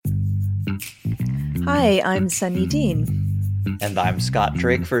Hi, I'm Sunyi Dean. And I'm Scott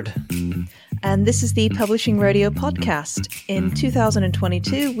Drakeford. And this is the Publishing Radio podcast. In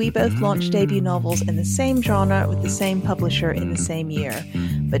 2022, we both launched debut novels in the same genre with the same publisher in the same year.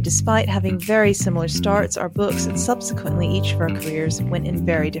 But despite having very similar starts, our books and subsequently each of our careers went in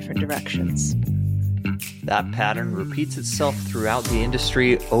very different directions. That pattern repeats itself throughout the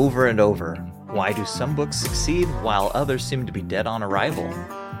industry over and over. Why do some books succeed while others seem to be dead on arrival?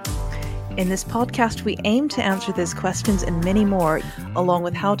 In this podcast, we aim to answer these questions and many more, along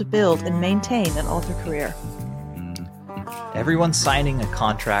with how to build and maintain an author career. Everyone signing a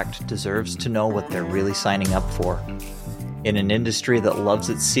contract deserves to know what they're really signing up for. In an industry that loves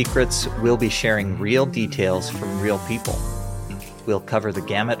its secrets, we'll be sharing real details from real people. We'll cover the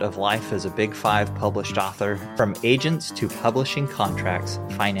gamut of life as a Big Five published author, from agents to publishing contracts,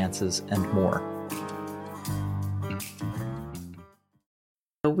 finances, and more.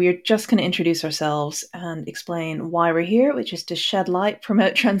 We're just going to introduce ourselves and explain why we're here, which is to shed light,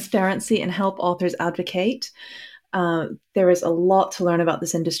 promote transparency, and help authors advocate. There is a lot to learn about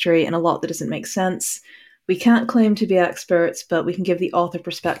this industry and a lot that doesn't make sense. We can't claim to be experts, but we can give the author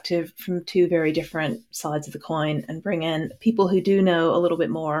perspective from two very different sides of the coin and bring in people who do know a little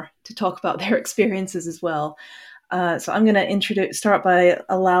bit more to talk about their experiences as well. So I'm going to start by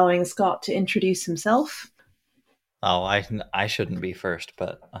allowing Scott to introduce himself. Oh, I shouldn't be first,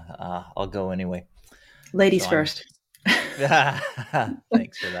 but I'll go anyway. Ladies first.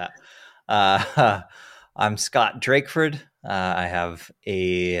 Thanks for that. I'm Scott Drakeford. I have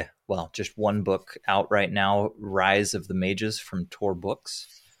just one book out right now, Rise of the Mages from Tor Books.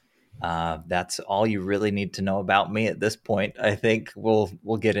 That's all you really need to know about me at this point. I think we'll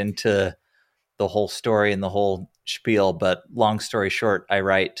get into the whole story and the whole spiel, but long story short, I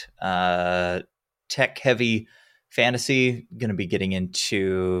write tech-heavy fantasy, going to be getting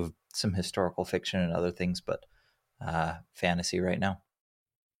into some historical fiction and other things, but fantasy right now.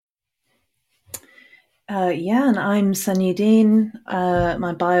 And I'm Sunyi Dean.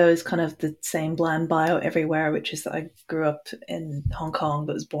 My bio is kind of the same bland bio everywhere, which is that I grew up in Hong Kong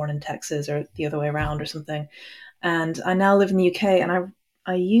but was born in Texas, or the other way around or something. And I now live in the UK, and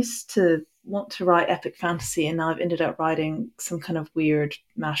I used to want to write epic fantasy, and now I've ended up writing some kind of weird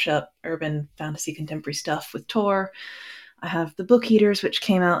mashup urban fantasy contemporary stuff with Tor. I have The Book Eaters, which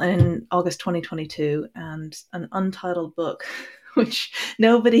came out in August 2022, and an untitled book, which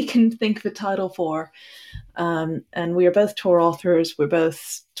nobody can think of a title for. And we are both Tor authors. We're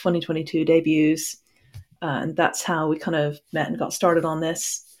both 2022 debuts. And that's how we kind of met and got started on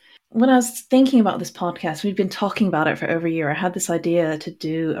this. When I was thinking about this podcast, we've been talking about it for over a year. I had this idea to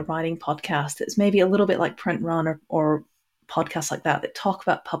do a writing podcast that's maybe a little bit like Print Run or podcasts like that talk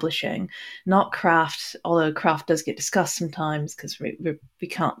about publishing, not craft, although craft does get discussed sometimes because we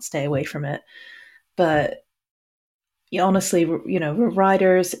can't stay away from it. But honestly, we're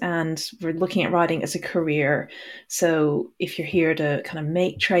writers and we're looking at writing as a career. So if you're here to kind of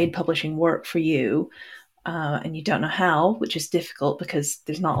make trade publishing work for you, and you don't know how, which is difficult because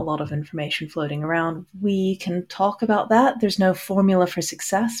there's not a lot of information floating around, we can talk about that. There's no formula for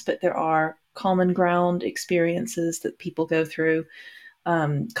success, but there are common ground experiences that people go through,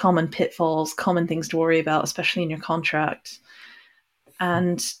 common pitfalls, common things to worry about, especially in your contract.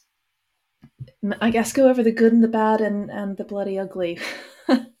 And I guess go over the good and the bad and the bloody ugly.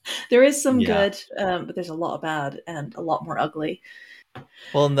 There is some good, but there's a lot of bad and a lot more ugly.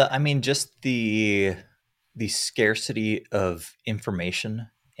 Well, just the scarcity of information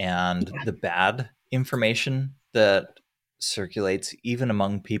and the bad information that circulates even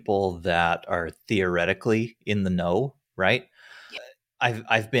among people that are theoretically in the know, right? Yeah.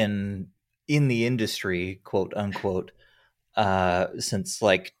 I've been in the industry, quote unquote, since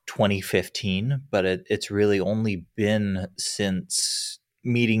like 2015, but it's really only been since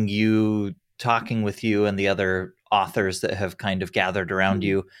meeting you, talking with you and the other authors that have kind of gathered around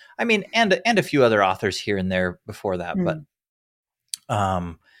you. I mean, and a few other authors here and there before that. But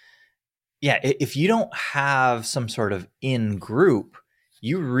if you don't have some sort of in-group,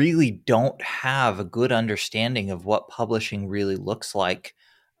 you really don't have a good understanding of what publishing really looks like,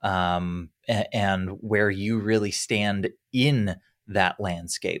 and where you really stand in that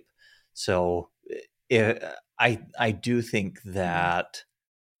landscape. So I do think that,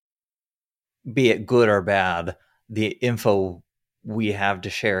 be it good or bad, the info we have to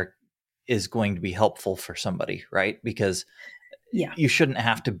share is going to be helpful for somebody, right? Because you shouldn't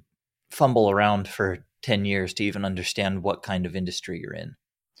have to fumble around for 10 years to even understand what kind of industry you're in.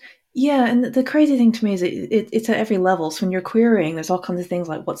 Yeah, and the crazy thing to me is it's at every level. So when you're querying, there's all kinds of things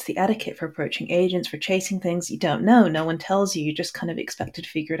like what's the etiquette for approaching agents, for chasing things you don't know. No one tells you. You're just kind of expected to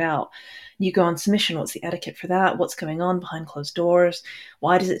figure it out. You go on submission. What's the etiquette for that? What's going on behind closed doors?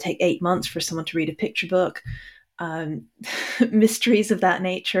 Why does it take 8 months for someone to read a picture book? Um, mysteries of that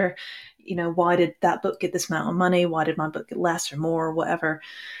nature. Why did that book get this amount of money? Why did my book get less or more or whatever?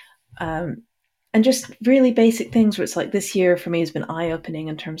 Um, and just really basic things where it's like this year for me has been eye opening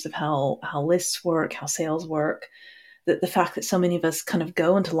in terms of how lists work, how sales work. That the fact that so many of us kind of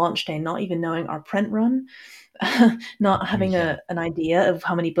go into launch day not even knowing our print run, not having Yeah. an idea of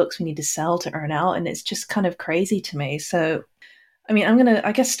how many books we need to sell to earn out, and it's just kind of crazy to me. So, I mean, I'm gonna,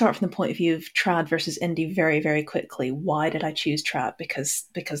 I guess, start from the point of view of trad versus indie very, very quickly. Why did I choose trad? Because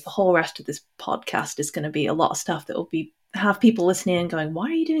the whole rest of this podcast is going to be a lot of stuff that will be have people listening and going, "Why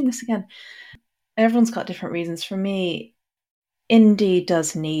are you doing this again?" Everyone's got different reasons. For me, indie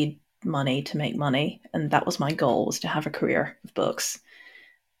does need money to make money, and that was my goal, was to have a career with books.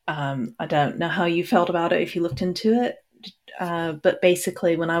 I don't know how you felt about it if you looked into it, but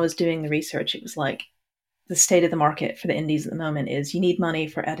basically, when I was doing the research, it was like the state of the market for the indies at the moment is you need money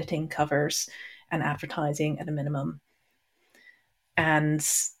for editing covers and advertising at a minimum, and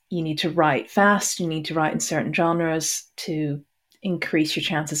you need to write fast. You need to write in certain genres to increase your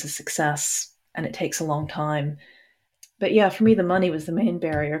chances of success, and it takes a long time. But yeah, for me, the money was the main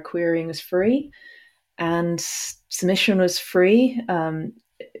barrier. Querying was free, and submission was free,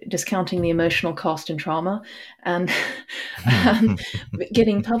 discounting the emotional cost and trauma. And um,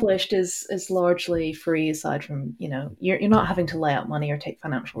 getting published is largely free, aside from you're not having to lay out money or take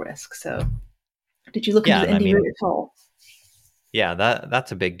financial risk. So, did you look into Yeah, the and I indie route mean, at all? yeah,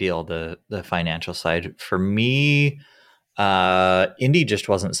 that's a big deal. The financial side for me, indie just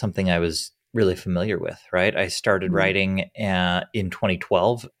wasn't something I was really familiar with. Right, I started Mm. writing in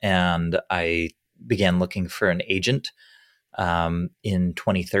 2012, and I began looking for an agent in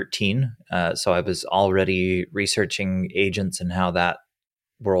 2013. So I was already researching agents and how that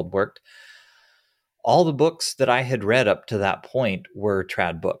world worked. All the books that I had read up to that point were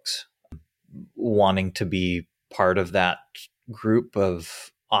trad books. Wanting to be part of that group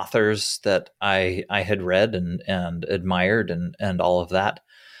of authors that I had read and admired and all of that.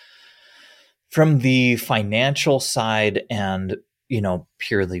 From the financial side and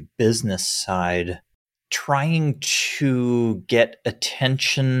purely business side, trying to get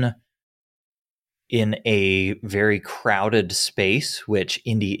attention in a very crowded space, which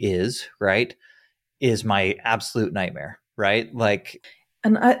indie is, right, is my absolute nightmare, right? Like,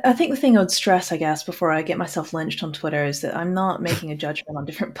 And I think the thing I would stress, I guess, before I get myself lynched on Twitter is that I'm not making a judgment on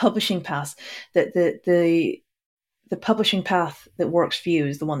different publishing paths. That the publishing path that works for you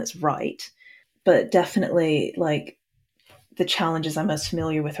is the one that's right. But definitely, like, the challenges I'm most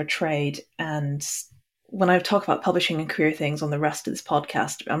familiar with are trade. And when I talk about publishing and career things on the rest of this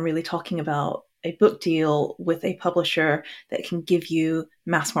podcast, I'm really talking about a book deal with a publisher that can give you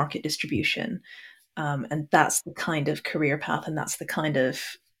mass market distribution. And that's the kind of career path, and that's the kind of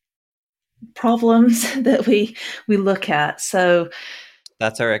problems that we look at. So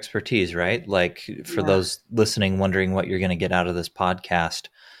that's our expertise, right? Like, for yeah, those listening wondering what you're going to get out of this podcast,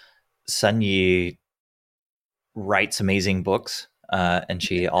 Sunyi writes amazing books, and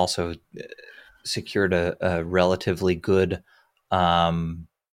she also secured a relatively good um,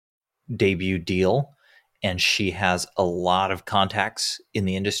 debut deal. And she has a lot of contacts in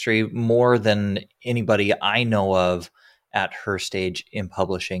the industry, more than anybody I know of at her stage in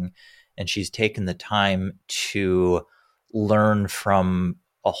publishing. And she's taken the time to learn from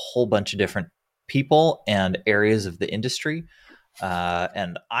a whole bunch of different people and areas of the industry.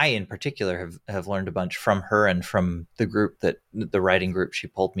 And I, in particular, have learned a bunch from her and from the writing group she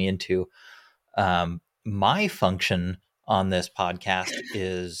pulled me into. My function on this podcast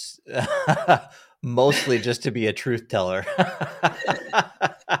is mostly just to be a truth teller.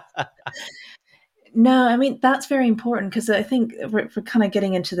 no, I mean that's very important because I think we're kind of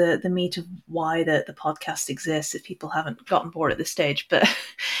getting into the meat of why the podcast exists if people haven't gotten bored at this stage. But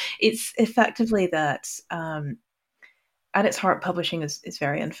it's effectively that at its heart, publishing is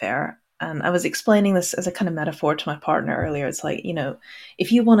very unfair. And I was explaining this as a kind of metaphor to my partner earlier. It's like,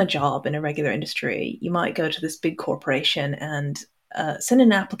 if you want a job in a regular industry, you might go to this big corporation and send in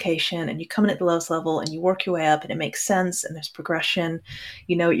an application, and you come in at the lowest level and you work your way up, and it makes sense, and there's progression.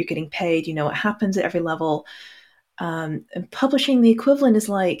 You know what you're getting paid, you know what happens at every level. And publishing, the equivalent is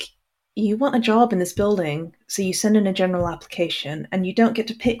like, you want a job in this building, so you send in a general application, and you don't get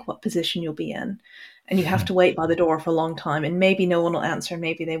to pick what position you'll be in, and you have to wait by the door for a long time, and maybe no one will answer,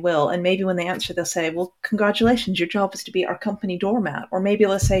 maybe they will, and maybe when they answer they'll say, well, congratulations, your job is to be our company doormat, or maybe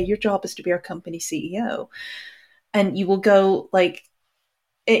they'll say your job is to be our company CEO, and you will go like,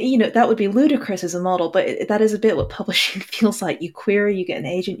 that would be ludicrous as a model, but that is a bit what publishing feels like. You query, you get an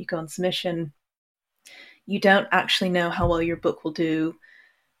agent, you go on submission, you don't actually know how well your book will do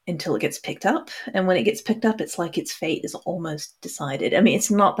until it gets picked up. And when it gets picked up, it's like its fate is almost decided. I mean,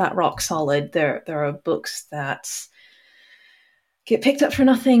 it's not that rock solid. There are books that get picked up for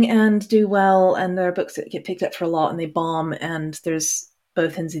nothing and do well, and there are books that get picked up for a lot and they bomb, and there's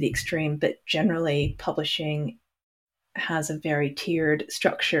both ends of the extreme. But generally, publishing has a very tiered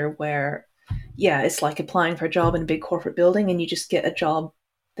structure where, yeah, it's like applying for a job in a big corporate building, and you just get a job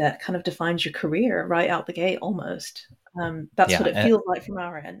that kind of defines your career right out the gate almost. That's what Yeah. it feels like from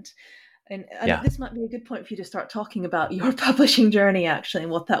our end. And Yeah. this might be a good point for you to start talking about your publishing journey, actually,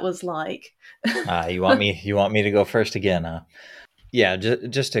 and what that was like. You want me to go first again? Yeah.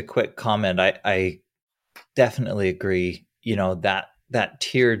 Just a quick comment. I definitely agree. That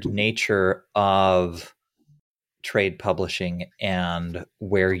tiered nature of trade publishing and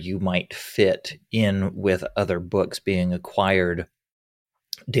where you might fit in with other books being acquired,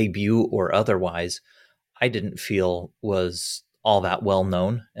 debut or otherwise, I didn't feel was all that well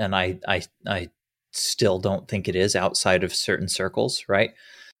known, and I still don't think it is outside of certain circles, right?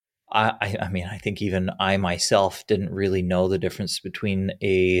 I mean, I think even I myself didn't really know the difference between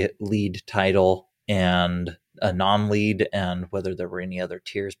a lead title and a non-lead, and whether there were any other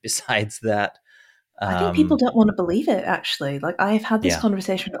tiers besides that. I think people Um, don't want to believe it, actually. Like, I've had this yeah,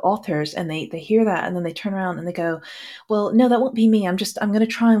 conversation with authors, and they hear that, and then they turn around and they go, well, no, that won't be me. I'm going to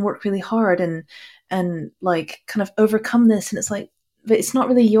try and work really hard and like kind of overcome this. And it's like, but it's not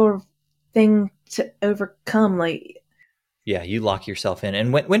really your thing to overcome. Like, yeah, you lock yourself in,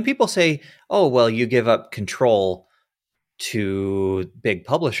 and when people say, "Oh, well, you give up control to big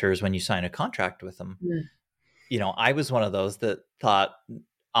publishers when you sign a contract with them," mm, I was one of those that thought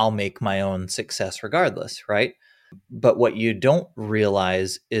I'll make my own success regardless, right? But what you don't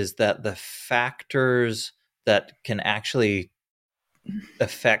realize is that the factors that can actually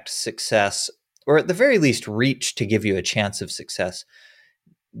affect success, or at the very least reach to give you a chance of success,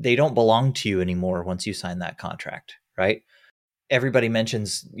 they don't belong to you anymore once you sign that contract, right? Everybody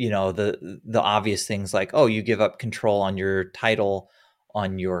mentions, the obvious things like, oh, you give up control on your title,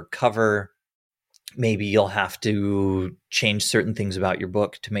 on your cover. Maybe you'll have to change certain things about your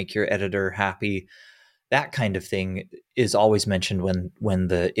book to make your editor happy. That kind of thing is always mentioned when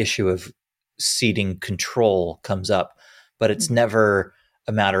the issue of ceding control comes up, but it's mm, never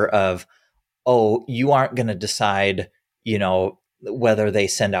a matter of, oh, you aren't going to decide, whether they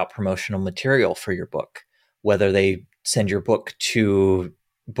send out promotional material for your book, whether they send your book to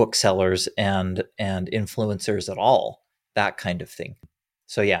booksellers and influencers at all, that kind of thing.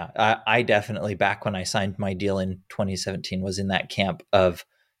 So yeah, I definitely, back when I signed my deal in 2017, was in that camp of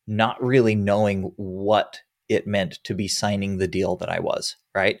not really knowing what it meant to be signing the deal that I was,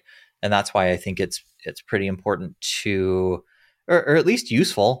 right? And that's why I think it's pretty important to, or at least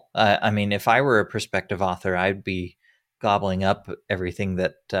useful. I mean, if I were a prospective author, I'd be gobbling up everything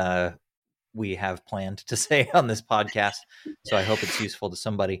that we have planned to say on this podcast. So I hope it's useful to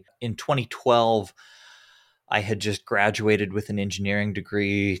somebody. In 2012, I had just graduated with an engineering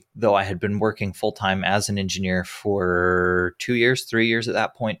degree, though I had been working full time as an engineer for 2 years, 3 years at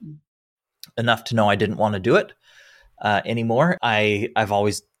that point, mm. enough to know I didn't want to do it anymore. I've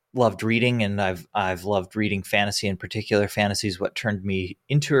always loved reading, and I've loved reading fantasy in particular. Fantasy is what turned me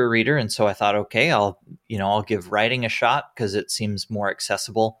into a reader, and so I thought, okay, I'll give writing a shot because it seems more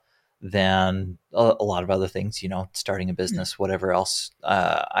accessible than a lot of other things. Starting a business, whatever else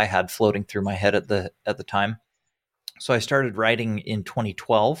I had floating through my head at the time. So I started writing in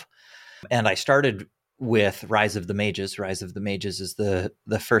 2012, and I started with Rise of the Mages. Rise of the Mages is the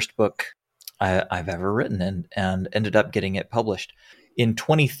first book I've ever written, and ended up getting it published. In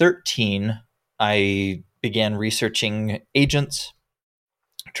 2013, I began researching agents,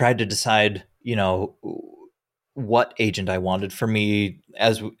 tried to decide, what agent I wanted. For me,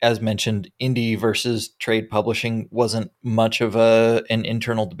 as mentioned, indie versus trade publishing wasn't much of an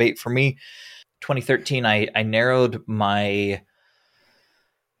internal debate for me. 2013, I narrowed my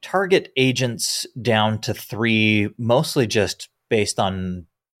target agents down to three, mostly just based on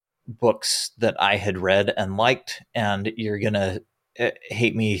books that I had read and liked. And you're going to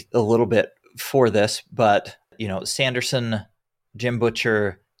hate me a little bit for this, but, Sanderson, Jim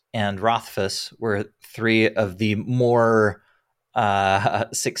Butcher, and Rothfuss were three of the more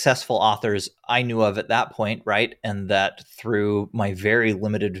successful authors I knew of at that point, right? And that through my very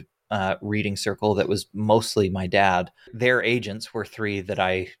limited reading circle that was mostly my dad. Their agents were three that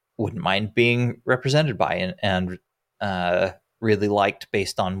I wouldn't mind being represented by, and really liked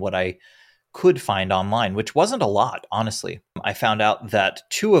based on what I could find online, which wasn't a lot, honestly. I found out that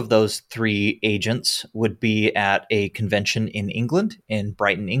two of those three agents would be at a convention in England, in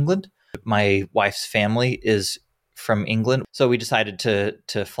Brighton, England. My wife's family is from England, so we decided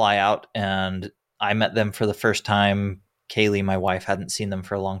to fly out, and I met them for the first time. Kaylee, my wife, hadn't seen them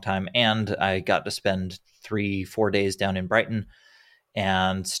for a long time, and I got to spend 3-4 days down in Brighton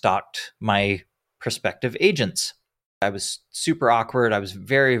and stalked my prospective agents. I was super awkward. I was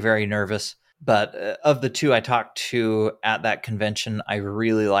very, very nervous. But of the two I talked to at that convention, I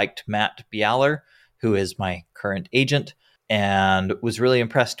really liked Matt Bialer, who is my current agent, and was really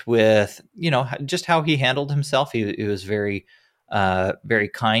impressed with, just how he handled himself. He was very, very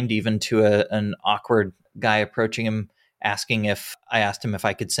kind, even to an awkward guy approaching him, I asked him if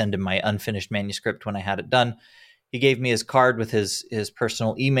I could send him my unfinished manuscript when I had it done. He gave me his card with his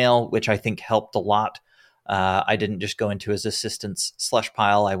personal email, which I think helped a lot. I didn't just go into his assistant's slush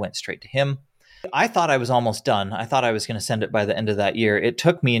pile. I went straight to him. I thought I was almost done. I thought I was going to send it by the end of that year. It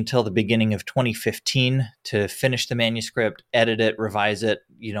took me until the beginning of 2015 to finish the manuscript, edit it, revise it,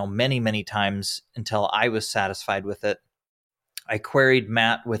 many, many times until I was satisfied with it. I queried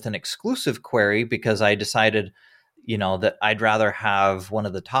Matt with an exclusive query because I decided, that I'd rather have one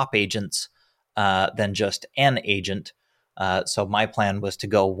of the top agents than just an agent. So my plan was to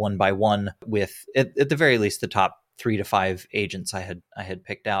go one by one with, at the very least, the top 3 to 5 agents I had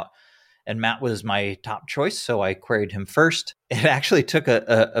picked out. And Matt was my top choice, so I queried him first. It actually took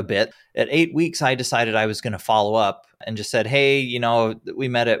a bit. At 8 weeks, I decided I was going to follow up and just said, hey, we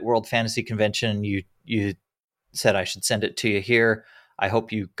met at World Fantasy Convention. You said I should send it to you here. I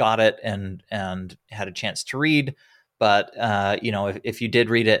hope you got it and had a chance to read. But, if you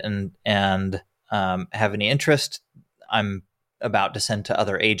did read it and have any interest, I'm about to send to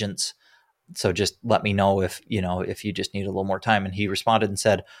other agents. So just let me know if you just need a little more time. And he responded and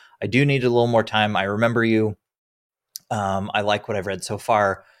said, I do need a little more time. I remember you. I like what I've read so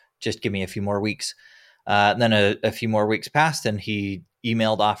far. Just give me a few more weeks. Then a few more weeks passed, and he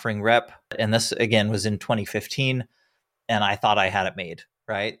emailed offering rep. And this, again, was in 2015. And I thought I had it made,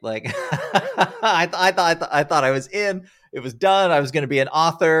 right? Like I thought I was in. It was done. I was going to be an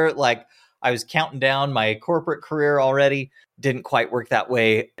author. Like, I was counting down my corporate career already. Didn't quite work that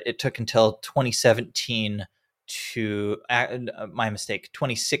way. It took until 2017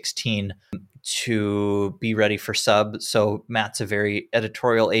 2016 to be ready for sub. So Matt's a very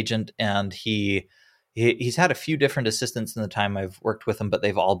editorial agent, and he's had a few different assistants in the time I've worked with him, but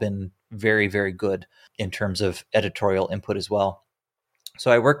they've all been very, very good in terms of editorial input as well.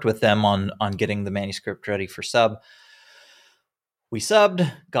 So I worked with them on getting the manuscript ready for sub. We subbed,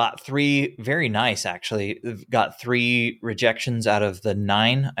 got 3, very nice actually, got 3 rejections out of the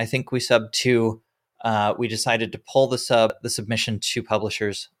 9 I think we subbed to. We decided to pull the submission to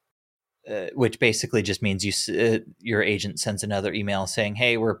publishers, which basically just means your agent sends another email saying,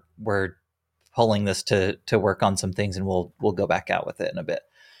 hey, we're pulling this to work on some things, and we'll go back out with it in a bit.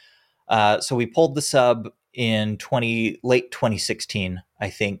 So we pulled the sub in late 2016, I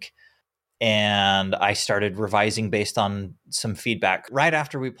think. And I started revising based on some feedback. Right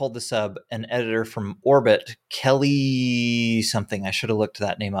after we pulled the sub, an editor from Orbit, Kelly something, I should have looked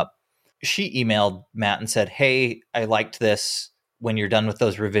that name up. She emailed Matt and said, hey, I liked this. When you're done with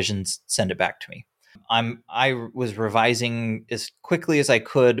those revisions, send it back to me. I was revising as quickly as I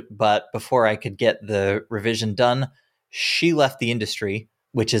could, but before I could get the revision done, she left the industry,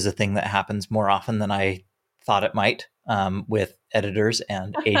 which is a thing that happens more often than I thought it might, with editors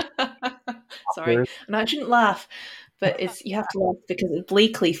and agents. Sorry, and I shouldn't laugh, but you have to laugh because it's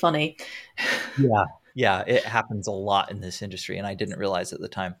bleakly funny. Yeah, it happens a lot in this industry, and I didn't realize at the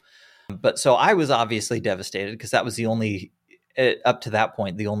time. But so I was obviously devastated because that was the only, up to that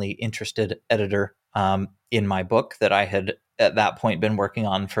point, the only interested editor in my book that I had at that point been working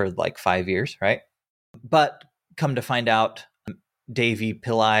on for like 5 years, right? But come to find out, Davy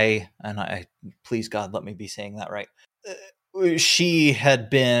Pillai, and please God, let me be saying that right. She had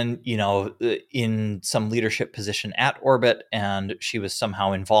been, in some leadership position at Orbit, and she was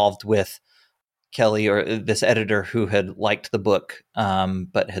somehow involved with Kelly, or this editor who had liked the book,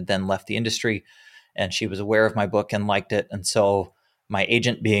 but had then left the industry. And she was aware of my book and liked it. And so my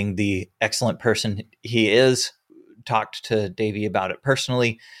agent, being the excellent person he is, talked to Davy about it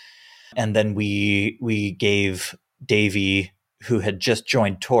personally. And then we gave Davy, who had just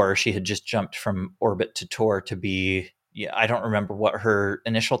joined Tor, she had just jumped from Orbit to Tor to be yeah, I don't remember what her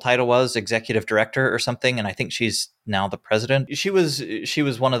initial title was, executive director or something, and I think she's now the president. She was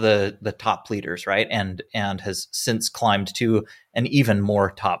one of the top leaders, right? And has since climbed to an even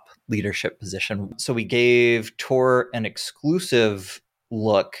more top leadership position. So we gave Tor an exclusive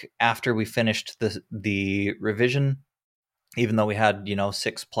look after we finished the revision, even though we had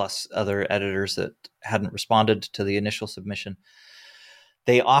 6+ other editors that hadn't responded to the initial submission.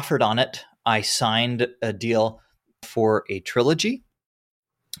 They offered on it. I signed a deal for a trilogy,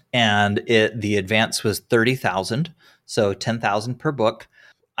 and the advance was 30,000, so 10,000 per book.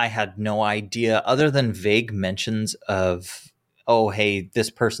 I had no idea, other than vague mentions of, oh, hey,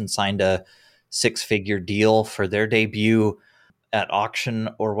 this person signed a 6-figure deal for their debut at auction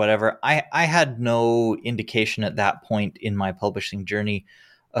or whatever. I had no indication at that point in my publishing journey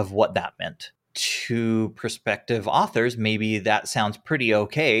of what that meant. To prospective authors, maybe that sounds pretty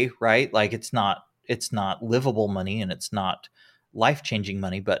okay, right? Like it's not livable money and it's not life-changing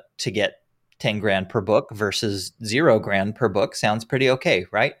money, but to get 10 grand per book versus 0 grand per book sounds pretty okay,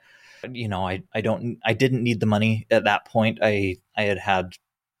 right? I didn't need the money at that point. I had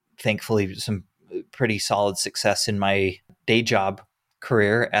thankfully some pretty solid success in my day job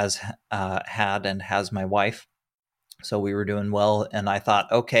career, as had and has my wife. So we were doing well, and I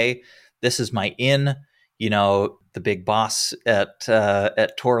thought, okay, this is my in. The big boss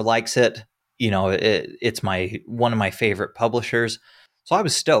at Tor likes it. It's one of my favorite publishers. So I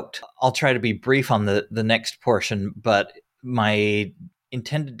was stoked. I'll try to be brief on the next portion, but my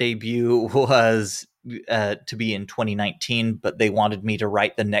intended debut was to be in 2019, but they wanted me to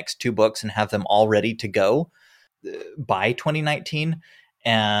write the next 2 books and have them all ready to go by 2019.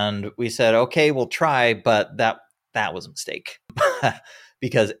 And we said, okay, we'll try, but that was a mistake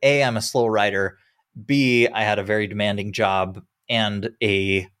because A, I'm a slow writer. B, I had a very demanding job and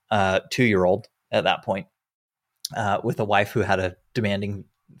a 2-year-old at that point, with a wife who had a demanding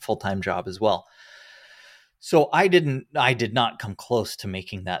full-time job as well. So I did not come close to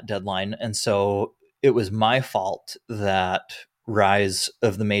making that deadline. And so it was my fault that Rise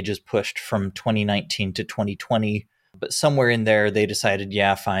of the Mages pushed from 2019 to 2020. But somewhere in there, they decided,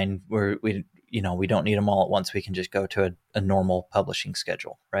 yeah, fine, we don't need them all at once. We can just go to a normal publishing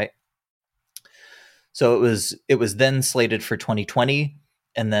schedule, right? So it was then slated for 2020,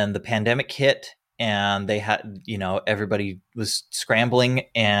 and then the pandemic hit, and they had, everybody was scrambling,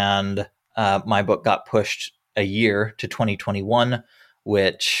 and my book got pushed a year to 2021,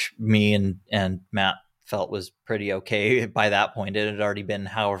 which me and Matt felt was pretty okay by that point. It had already been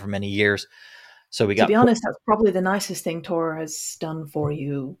however many years. So we got. To be honest, that's probably the nicest thing Tor has done for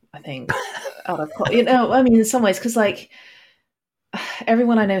you, I think. I mean, in some ways, because like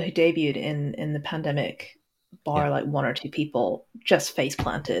everyone I know who debuted in the pandemic, bar like 1 or 2 people, just face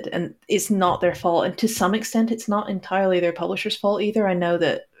planted, and it's not their fault. And to some extent, it's not entirely their publisher's fault either. I know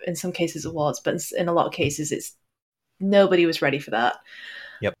that in some cases it was, but in a lot of cases, it's nobody was ready for that.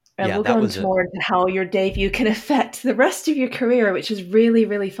 Yep. And we'll go into more into how your debut can affect the rest of your career, which is really,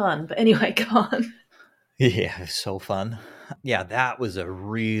 really fun. But anyway, go on. Yeah, so fun. Yeah, that was a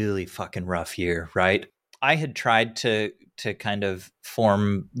really fucking rough year, right? I had tried to kind of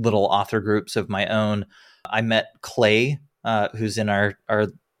form little author groups of my own. I met Clay, who's in our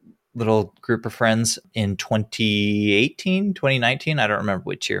little group of friends in 2018, 2019. I don't remember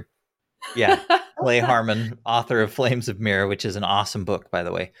which year. Yeah, Clay Harmon, author of Flames of Mirror, which is an awesome book, by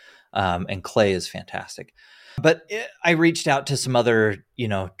the way. And Clay is fantastic. But I reached out to some other,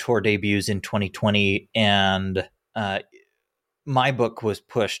 Tor debuts in 2020, and my book was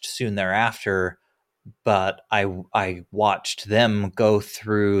pushed soon thereafter. But I watched them go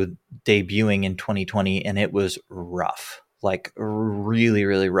through debuting in 2020, and it was rough, like really,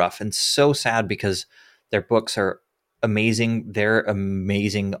 really rough, and so sad because their books are amazing. They're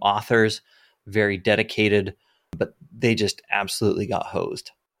amazing authors, very dedicated, but they just absolutely got hosed.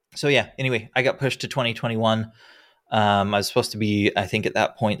 So yeah, anyway, I got pushed to 2021. I was supposed to be, I think at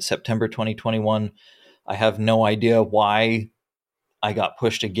that point, September 2021. I have no idea why I got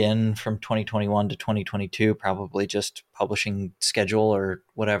pushed again from 2021 to 2022, probably just publishing schedule or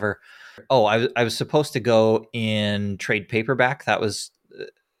whatever. Oh, I was supposed to go in trade paperback. That was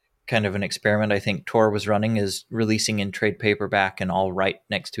kind of an experiment I think Tor was running, is releasing in trade paperback and all right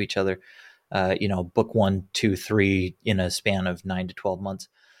next to each other. Book 1, 2, 3 in a span of 9 to 12 months.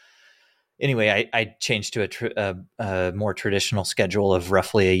 Anyway, I changed to a more traditional schedule of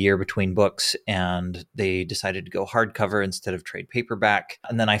roughly a year between books, and they decided to go hardcover instead of trade paperback.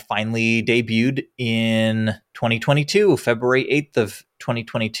 And then I finally debuted in 2022, February 8th of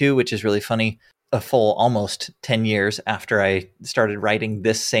 2022, which is really funny. A full almost 10 years after I started writing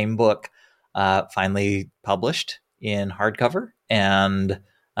this same book, finally published in hardcover. And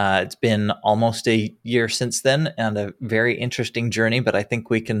it's been almost a year since then, and a very interesting journey, but I think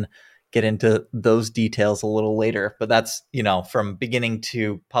we can get into those details a little later. But that's, from beginning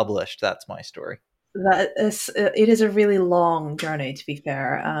to published, that's my story. It is a really long journey, to be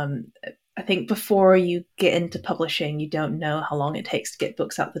fair. I think before you get into publishing, you don't know how long it takes to get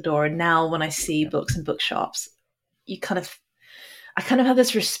books out the door. Now, when I see books in bookshops, I kind of have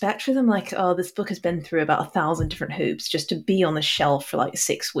this respect for them. Like, oh, this book has been through about 1,000 different hoops just to be on the shelf for like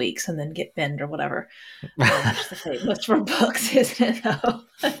 6 weeks and then get binned or whatever. Which is the fate most for books, isn't it?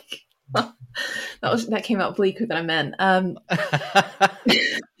 Though, that came out bleaker than I meant.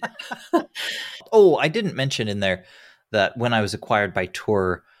 Oh, I didn't mention in there that when I was acquired by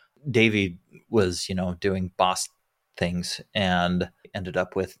Tor, Davey was, doing boss things, and ended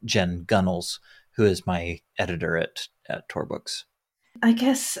up with Jen Gunnels, who is my editor at Tor Books. I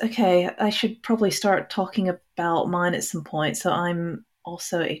guess, okay, I should probably start talking about mine at some point. So I'm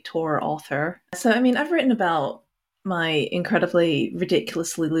also a Tor author. So, I mean, I've written about my incredibly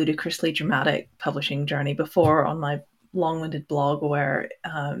ridiculously, ludicrously dramatic publishing journey before on my long-winded blog, where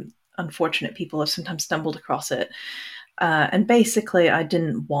unfortunate people have sometimes stumbled across it. And basically, I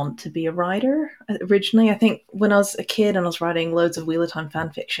didn't want to be a writer originally. I think when I was a kid and I was writing loads of Wheel of Time fan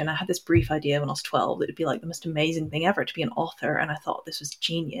fiction, I had this brief idea when I was 12 that it'd be like the most amazing thing ever to be an author. And I thought this was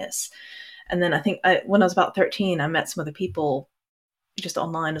genius. And then I think when I was about 13, I met some other people just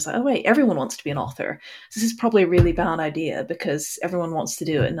online. I was like, oh, wait, everyone wants to be an author. This is probably a really bad idea because everyone wants to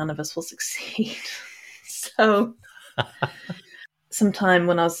do it and none of us will succeed. So sometime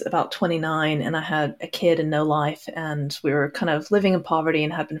when I was about 29 and I had a kid and no life, and we were kind of living in poverty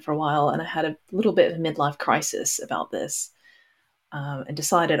and had been for a while, and I had a little bit of a midlife crisis about this, and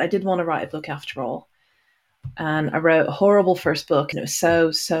decided I did want to write a book after all. And I wrote a horrible first book, and it was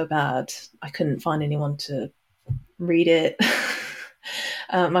so bad I couldn't find anyone to read it.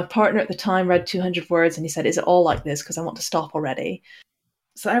 My partner at the time read 200 words and he said, is it all like this? Because I want to stop already.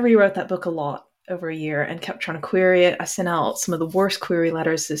 So I rewrote that book a lot over a year and kept trying to query it. I sent out some of the worst query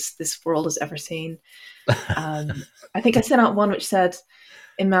letters this world has ever seen. I think I sent out one which said,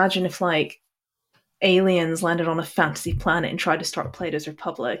 imagine if like aliens landed on a fantasy planet and tried to start Plato's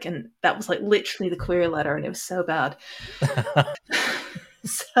Republic. And that was like literally the query letter, and it was so bad.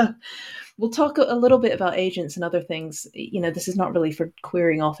 So we'll talk a little bit about agents and other things. This is not really for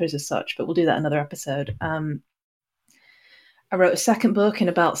querying authors as such, but we'll do that in another episode. I wrote a second book in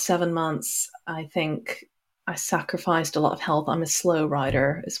about 7 months. I think I sacrificed a lot of health. I'm a slow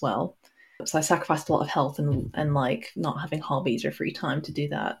writer as well. So I sacrificed a lot of health and like not having hobbies or free time to do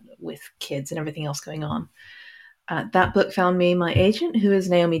that with kids and everything else going on. That book found me my agent, who is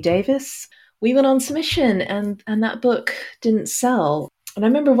Naomi Davis. We went on submission and that book didn't sell. And I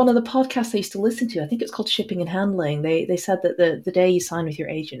remember one of the podcasts I used to listen to, I think it's called Shipping and Handling. They said that the day you sign with your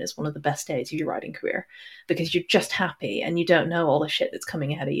agent is one of the best days of your writing career because you're just happy and you don't know all the shit that's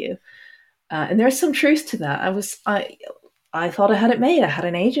coming ahead of you. And there's some truth to that. I thought I had it made. I had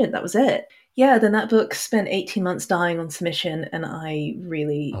an agent. That was it. Yeah, then that book spent 18 months dying on submission, and I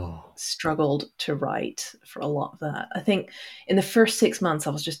really struggled to write for a lot of that. I think in the first 6 months, I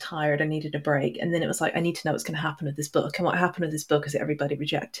was just tired. I needed a break. And then it was like, I need to know what's going to happen with this book. And what happened with this book is that everybody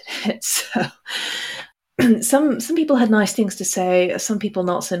rejected it. So some people had nice things to say, some people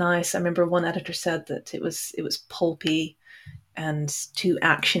not so nice. I remember one editor said that it was pulpy and too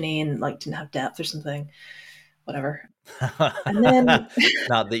actiony and like didn't have depth or something. Whatever. And then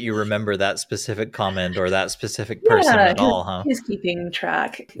not that you remember that specific comment or that specific person at all, huh? He's keeping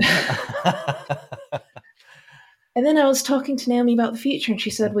track. And then I was talking to Naomi about the future, and she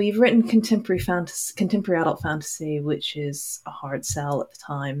said, well, you've written contemporary adult fantasy, which is a hard sell at the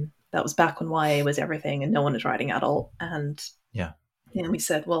time. That was back when YA was everything and no one was writing adult. And Naomi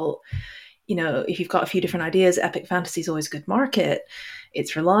said, well, if you've got a few different ideas, epic fantasy is always a good market.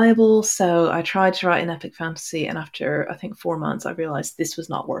 It's reliable. So I tried to write an epic fantasy, and after I think 4 months, I realized this was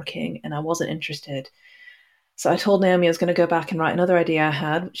not working and I wasn't interested. So I told Naomi I was going to go back and write another idea I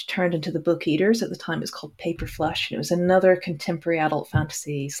had, which turned into The Book Eaters. At the time, it was called Paper Flesh, and it was another contemporary adult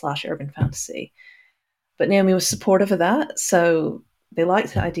fantasy / urban fantasy. But Naomi was supportive of that, so they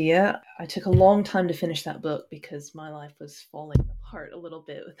liked the idea. I took a long time to finish that book because my life was falling apart a little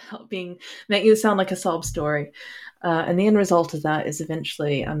bit without making it sound like a sob story. And the end result of that is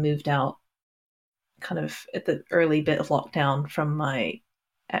eventually I moved out kind of at the early bit of lockdown from my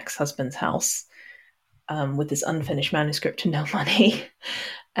ex-husband's house with this unfinished manuscript and no money,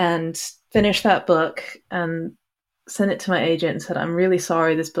 and finished that book and sent it to my agent and said, I'm really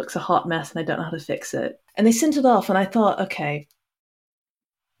sorry, this book's a hot mess and I don't know how to fix it. And they sent it off, and I thought, okay,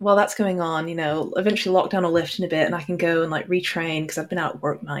 while that's going on, eventually lockdown will lift in a bit and I can go and like retrain because I've been out of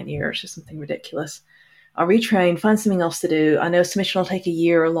work 9 years or something ridiculous. I'll retrain, find something else to do. I know submission will take a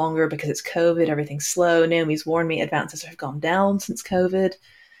year or longer because it's COVID, everything's slow. Naomi's warned me advances have gone down since COVID.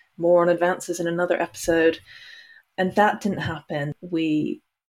 More on advances in another episode. And that didn't happen. We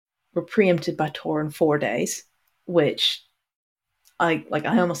were preempted by Tor in 4 days, which I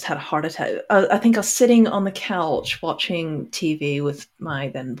almost had a heart attack. I think I was sitting on the couch watching TV with my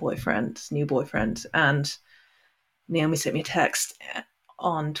then boyfriend, new boyfriend, and Naomi sent me a text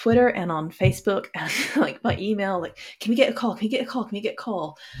on Twitter and on Facebook and like my email, like, can we get a call? Can we get a call? Can we get a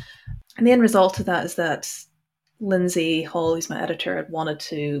call? And the end result of that is that Lindsay Hall, who's my editor, had wanted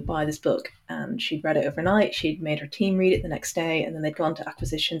to buy this book and she'd read it overnight. She'd made her team read it the next day, and then they'd gone to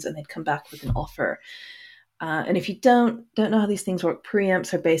acquisitions and they'd come back with an offer. And if you don't know how these things work,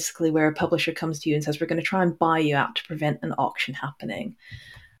 preempts are basically where a publisher comes to you and says, we're going to try and buy you out to prevent an auction happening.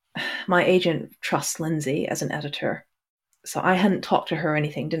 My agent trusts Lindsay as an editor, so I hadn't talked to her or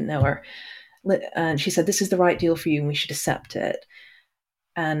anything, didn't know her. And she said, this is the right deal for you and we should accept it.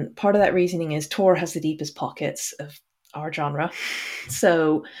 And part of that reasoning is Tor has the deepest pockets of our genre.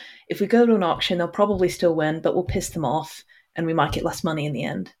 So if we go to an auction, they'll probably still win, but we'll piss them off and we might get less money in the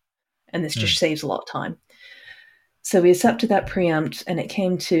end. And this just saves a lot of time. So we accepted that preempt and it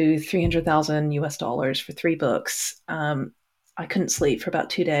came to 300,000 US dollars for 3 books. I couldn't sleep for about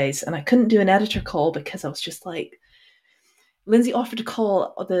 2 days and I couldn't do an editor call because I was just like, Lindsay offered to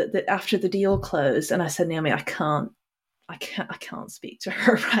call after the deal closed. And I said, Naomi, I can't speak to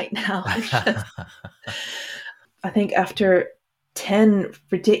her right now. I think after 10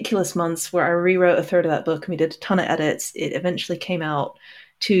 ridiculous months where I rewrote a third of that book and we did a ton of edits, it eventually came out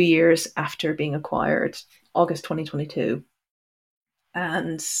 2 years after being acquired, August 2022.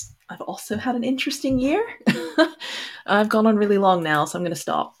 And I've also had an interesting year. I've gone on really long now, so I'm going to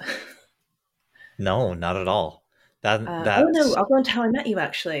stop. No, not at all. Oh no, I'll go into how I met you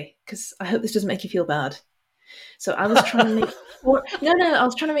actually, because I hope this doesn't make you feel bad. So I was trying to make I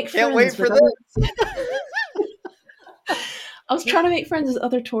was trying to make Can't friends wait for with this. I was trying to make friends with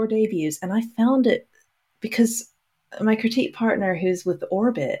other Tor debuts, and I found it because my critique partner, who's with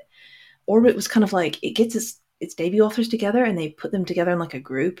Orbit was kind of like, it gets its debut authors together and they put them together in like a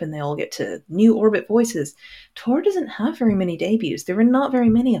group and they all get to new Orbit voices. Tor doesn't have very many debuts. There were not very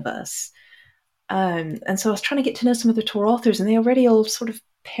many of us. And so I was trying to get to know some other Tor authors and they already all sort of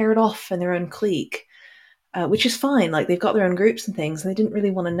paired off in their own clique, which is fine. Like they've got their own groups and things and they didn't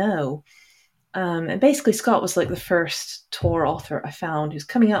really want to know. And basically Scott was like the first Tor author I found who's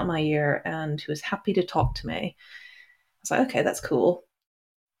coming out in my year and who was happy to talk to me. I was like, okay, that's cool.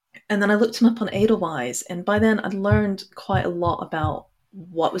 And then I looked him up on Edelweiss, and by then I'd learned quite a lot about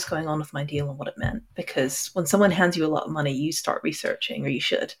what was going on with my deal and what it meant. Because when someone hands you a lot of money, you start researching, or you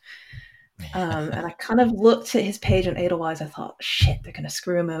should. And I kind of looked at his page on Edelweiss. I thought, shit, they're going to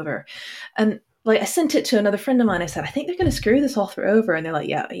screw him over. And like I sent it to another friend of mine. I said, I think they're going to screw this author over. And they're like,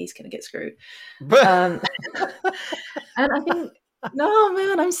 yeah, he's going to get screwed. And I think, no,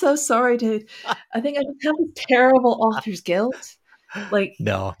 man, I'm so sorry, dude. I think I just have this terrible author's guilt. Like,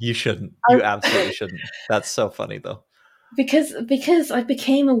 no, you shouldn't. You absolutely shouldn't. That's so funny, though. Because I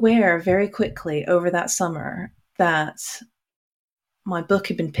became aware very quickly over that summer that my book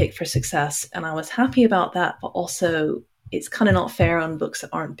had been picked for success, and I was happy about that, but also it's kind of not fair on books that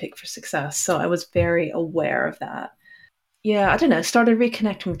aren't picked for success. So I was very aware of that. Yeah, I don't know, started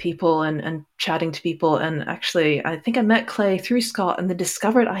reconnecting with people and chatting to people. And actually, I think I met Clay through Scott and then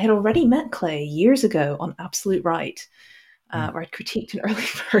discovered I had already met Clay years ago on Absolute Right, where I'd critiqued an early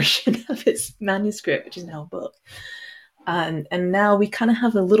version of his manuscript, which is now a book. And now we kind of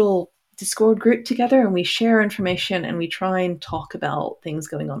have a little Discord group together and we share information and we try and talk about things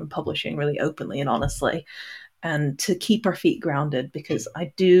going on in publishing really openly and honestly, and to keep our feet grounded, because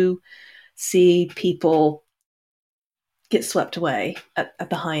I do see people get swept away at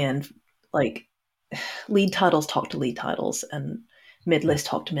the high end. Like lead titles talk to lead titles and mid-list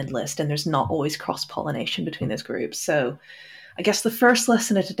talk to mid-list, and there's not always cross-pollination between those groups. So I guess the first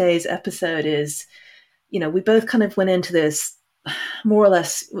lesson of today's episode is, we both kind of went into this more or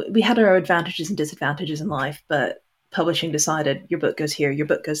less, we had our advantages and disadvantages in life, but publishing decided your book goes here, your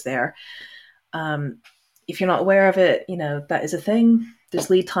book goes there. If you're not aware of it, that is a thing. There's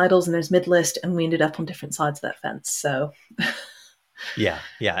lead titles and there's mid-list, and we ended up on different sides of that fence. So yeah.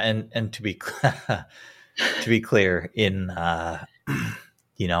 And to be clear, in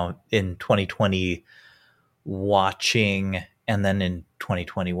in 2020 watching, and then in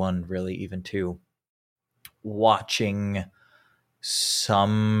 2021 really even too, watching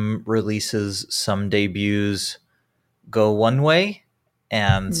some releases, some debuts go one way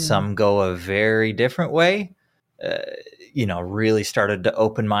and Mm. some go a very different way, uh, really started to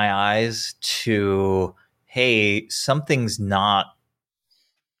open my eyes to, hey, something's not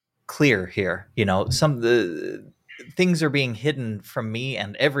clear here. Some the things are being hidden from me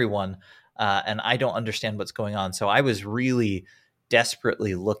and everyone, and I don't understand what's going on. So I was really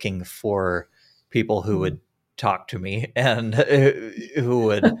desperately looking for people who Mm. would talk to me and who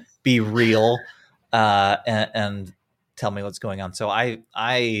would be real, and tell me what's going on. So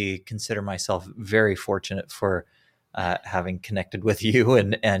I consider myself very fortunate for having connected with you,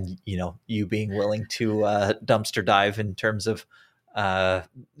 and you being willing to dumpster dive in terms of uh,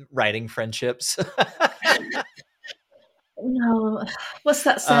 writing friendships. No, what's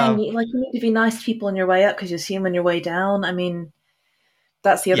that saying? um, Like, you need to be nice to people on your way up because you see them on your way down. I mean,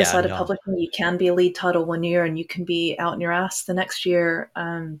 that's the other yeah, side of no, publishing. You can be a lead title one year and you can be out in your ass the next year.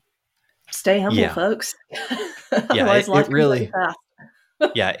 Stay humble, yeah, folks. yeah. Otherwise, It life comes at you really, fast.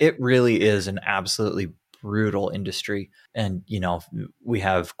 yeah, it really is an absolutely brutal industry, and we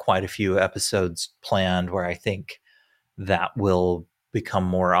have quite a few episodes planned where I think that will become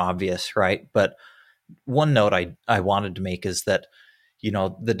more obvious, right? But one note I wanted to make is that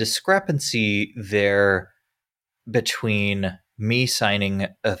the discrepancy there between me signing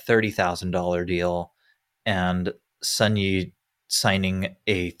a $30,000 deal and Sunyi signing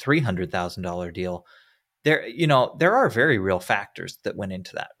a $300,000 deal, there are very real factors that went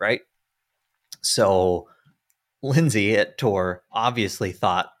into that, right? So Lindsay at Tor obviously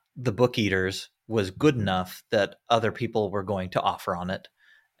thought the Book Eaters was good enough that other people were going to offer on it,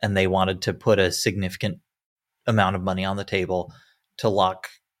 and they wanted to put a significant amount of money on the table to lock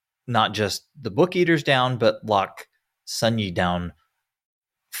not just the Book Eaters down, but lock Sunyi down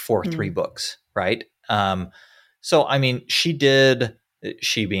for three Mm. books, right? So I mean, she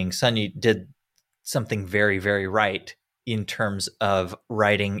being Sunny, did something very, very right in terms of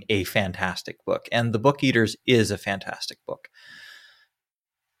writing a fantastic book. And The Book Eaters is a fantastic book.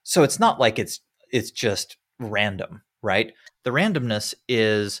 So it's not like it's just random, right? The randomness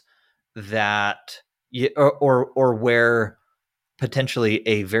is that or where potentially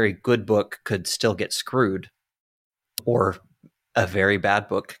a very good book could still get screwed, or a very bad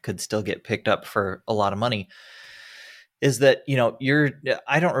book could still get picked up for a lot of money, is that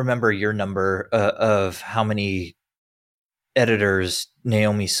I don't remember your number of how many editors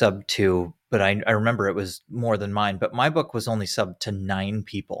Naomi subbed to, but I remember it was more than mine. But my book was only subbed to 9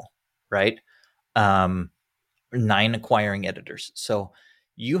 people, right? um 9 acquiring editors. So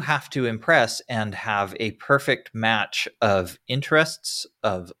you have to impress and have a perfect match of interests,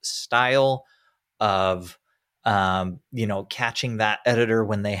 of style, of catching that editor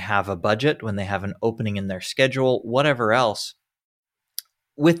when they have a budget, when they have an opening in their schedule, whatever else,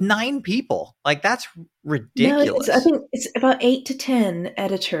 with 9 people. Like, that's No, I ridiculous. think it's about 8 to 10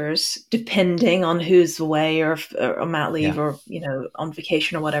 editors, depending on who's away or on mat Yeah. leave or on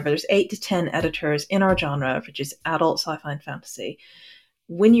vacation or whatever. There's 8 to 10 editors in our genre, which is adult sci-fi and fantasy.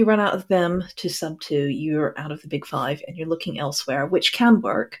 When you run out of them to sub to, you're out of the big five and you're looking elsewhere, which can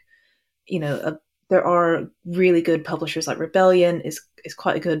work. You know, there are really good publishers like Rebellion is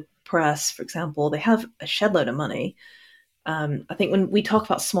quite a good press, for example. They have a shed load of money. I think when we talk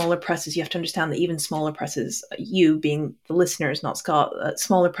about smaller presses, you have to understand that even smaller presses, you being the listeners, not Scott,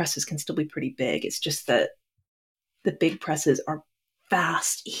 smaller presses can still be pretty big. It's just that the big presses are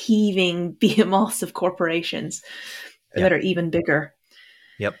vast, heaving behemoths of corporations Yeah. that are even bigger.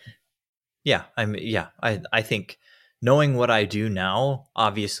 Yep. Yeah. I think, knowing what I do now,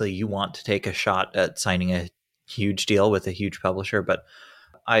 obviously you want to take a shot at signing a huge deal with a huge publisher, but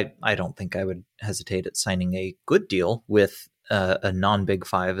I don't think I would hesitate at signing a good deal with a non Big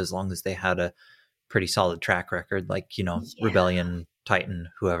Five, as long as they had a pretty solid track record, like Yeah. Rebellion, Titan,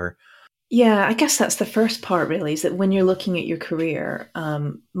 whoever. Yeah, I guess that's the first part, really, is that when you're looking at your career,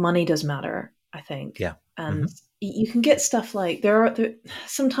 money does matter, I think. Yeah. And Hmm. you can get stuff like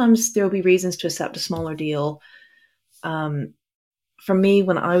sometimes there will be reasons to accept a smaller deal. Um, for me,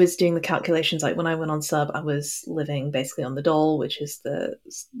 when I was doing the calculations, like when I went on sub, I was living basically on the dole, which is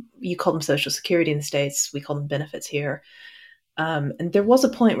you call them Social Security in the States, we call them benefits here. And there was a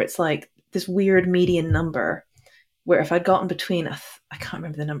point where it's like this weird median number where if I'd gotten between, I can't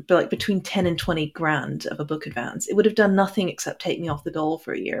remember the number, but like between 10 and 20 grand of a book advance, it would have done nothing except take me off the dole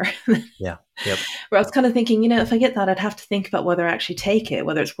for a year. Yeah. Yep. Where I was kind of thinking, if I get that, I'd have to think about whether I actually take it,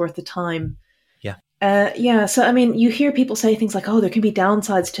 whether it's worth the time. Yeah. Yeah, so I mean, you hear people say things like, "Oh, there can be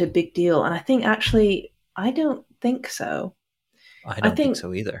downsides to a big deal," and I think actually, I don't think so. I I don't think think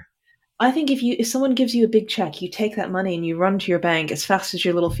so either. I think if someone gives you a big check, you take that money and you run to your bank as fast as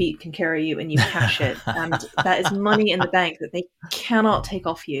your little feet can carry you and you cash it. And that is money in the bank that they cannot take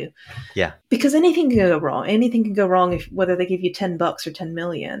off you. Yeah. Because anything can go wrong. Anything can go wrong if whether they give you $10 or 10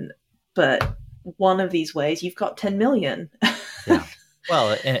 million. But one of these ways, you've got 10 million. Yeah.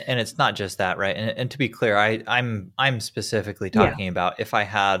 Well, and it's not just that, right? And to be clear, I'm specifically Yeah. talking about if I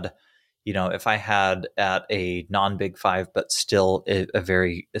had, if I had at a non Big Five, but still a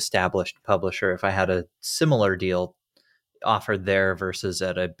very established publisher, if I had a similar deal offered there versus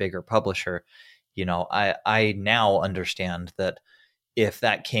at a bigger publisher, I now understand that if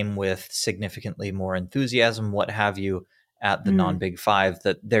that came with significantly more enthusiasm, what have you, at the non Mm. Big Five,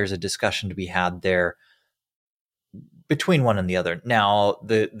 that there's a discussion to be had there between one and the other. Now,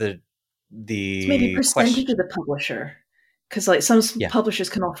 It's maybe the percentage of question, the publisher. Because like some yeah, publishers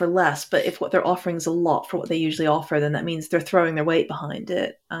can offer less, but if what they're offering is a lot for what they usually offer, then that means they're throwing their weight behind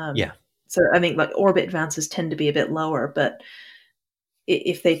it. yeah, So I think like orbit advances tend to be a bit lower, but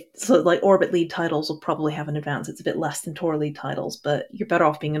if they so like orbit lead titles will probably have an advance. It's a bit less than Tor lead titles, but you're better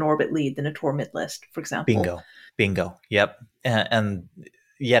off being an orbit lead than a Tor mid list, for example. bingo, bingo, yep. And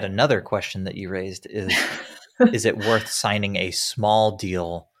yet another question that you raised is it worth signing a small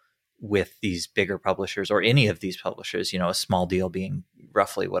deal with these bigger publishers or any of these publishers? A small deal being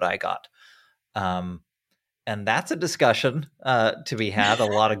roughly what I got. And that's a discussion to be had.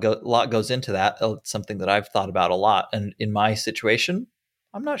 Lot goes into that. It's something that I've thought about a lot. And in my situation,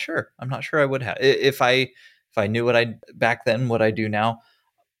 I'm not sure. I'm not sure I would have if I knew what I back then, what I do now.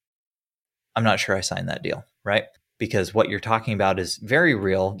 I'm not sure I signed that deal, right? Because what you're talking about is very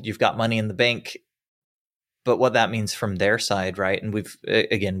real. You've got money in the bank, but what that means from their side, right? And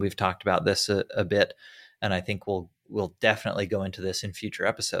we've talked about this a bit, and I think we'll definitely go into this in future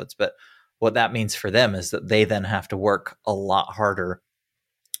episodes. But what that means for them is that they then have to work a lot harder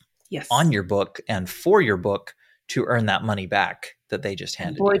on Yes. your book and for your book to earn that money back that they just And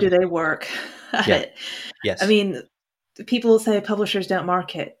handed boy, you. do they work at Yeah. it. I Yes. mean, people say publishers don't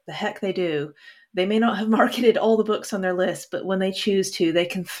market. The heck they do. They may not have marketed all the books on their list, but when they choose to, they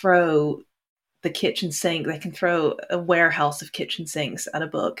can throw the kitchen sink, they can throw a warehouse of kitchen sinks at a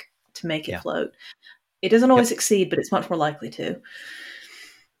book to make it Yeah. float. It doesn't always Yep. succeed, but it's much more likely to.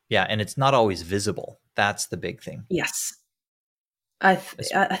 Yeah. And it's not always visible. That's the big thing. Yes.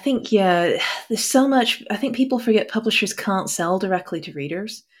 It's, I think, yeah, there's so much. I think people forget publishers can't sell directly to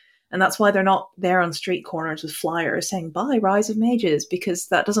readers. And that's why they're not there on street corners with flyers saying, buy Rise of Mages, because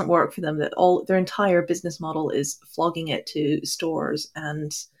that doesn't work for them. That all their entire business model is flogging it to stores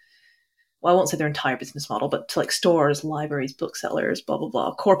and, well, I won't say their entire business model, but to like stores, libraries, booksellers, blah, blah,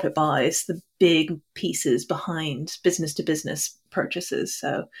 blah, corporate buys, the big pieces behind business to business purchases.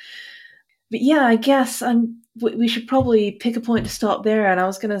 So, but yeah, I guess we should probably pick a point to stop there. And I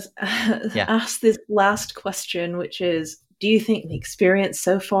was going to yeah. ask this last question, which is, do you think the experience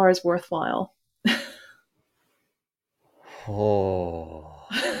so far is worthwhile? Oh.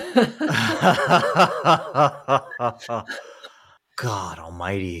 God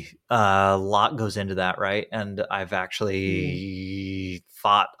almighty. A lot goes into that, right? And I've Mm, actually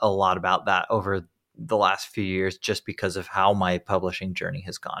thought a lot about that over the last few years just because of how my publishing journey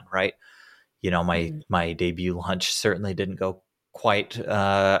has gone, right? My mm, my debut launch certainly didn't go quite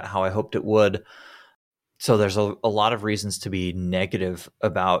how I hoped it would. So there's a lot of reasons to be negative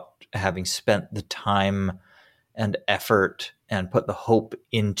about having spent the time and effort and put the hope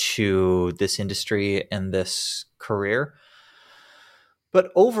into this industry and this career.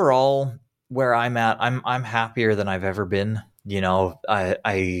 But overall, where I'm at, I'm happier than I've ever been.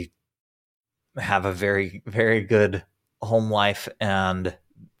 I have a very, very good home life and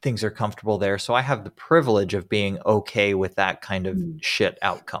things are comfortable there. So I have the privilege of being okay with that kind of mm. shit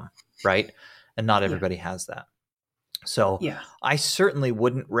outcome, right? And not Yeah, everybody has that. So yeah. I certainly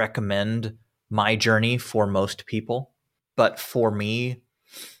wouldn't recommend my journey for most people. But for me,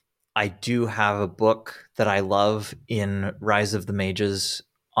 I do have a book that I love in Rise of the Mages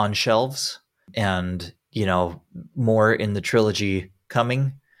on shelves, and, more in the trilogy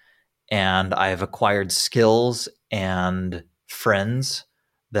coming. And I have acquired skills and friends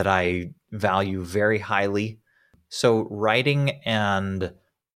that I value very highly. So, writing and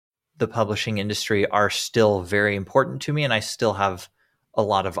the publishing industry are still very important to me, and I still have a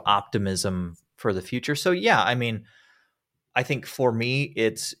lot of optimism for the future. So, yeah, I mean, I think for me,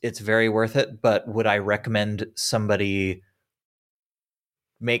 it's very worth it. But would I recommend somebody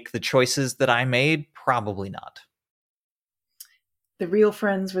make the choices that I made? Probably not. The real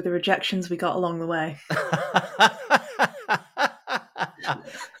friends were the rejections we got along the way.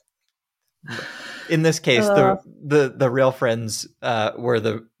 In this case, Uh, the real friends were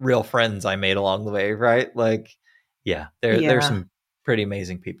the real friends I made along the way, right? Like, yeah, there's Yeah. some pretty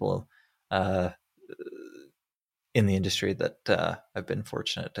amazing people in the industry that I've been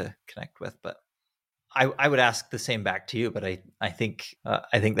fortunate to connect with. But I would ask the same back to you, but I think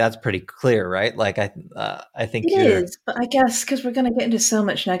that's pretty clear, right? Like I think It you're is, but I guess because we're going to get into so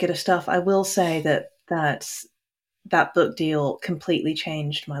much negative stuff, I will say that book deal completely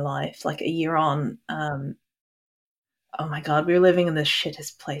changed my life. Like a year on, oh my god, we were living in the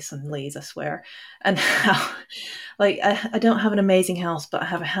shittest place in Leeds, I swear. And how, like, I don't have an amazing house, but I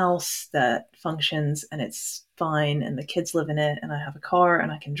have a house that functions and it's fine, and the kids live in it, and I have a car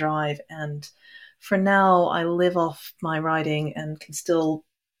and I can drive. And for now, I live off my writing and can still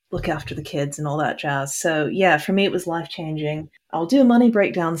look after the kids and all that jazz. So, yeah, for me, it was life changing. I'll do a money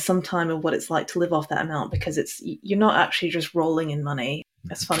breakdown sometime of what it's like to live off that amount, because you're not actually just rolling in money.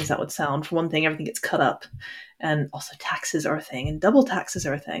 As fun as that would sound, for one thing, everything gets cut up, and also taxes are a thing, and double taxes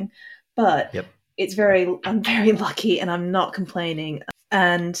are a thing. But yep. I'm very lucky, and I'm not complaining.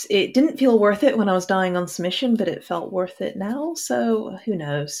 And it didn't feel worth it when I was dying on submission, but it felt worth it now. So who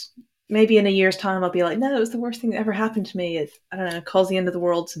knows? Maybe in a year's time, I'll be like, no, it was the worst thing that ever happened to me. I don't know, caused the end of the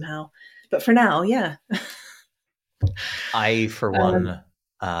world somehow. But for now, yeah. I, for one,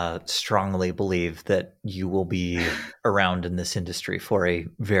 strongly believe that you will be around in this industry for a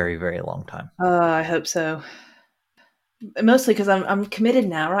very, very long time. I hope so. Mostly because I'm committed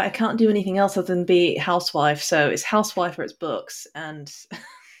now, right? I can't do anything else other than be housewife. So it's housewife or it's books, and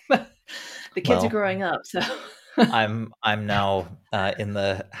the kids are growing up. So I'm now in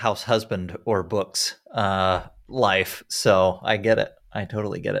the house husband or books life. So I get it. I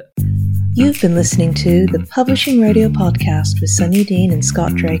totally get it. You've been listening to the Publishing Radio Podcast with Sunyi Dean and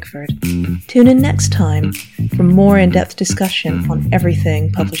Scott Drakeford. Tune in next time for more in-depth discussion on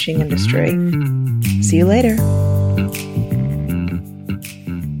everything publishing industry. See you later.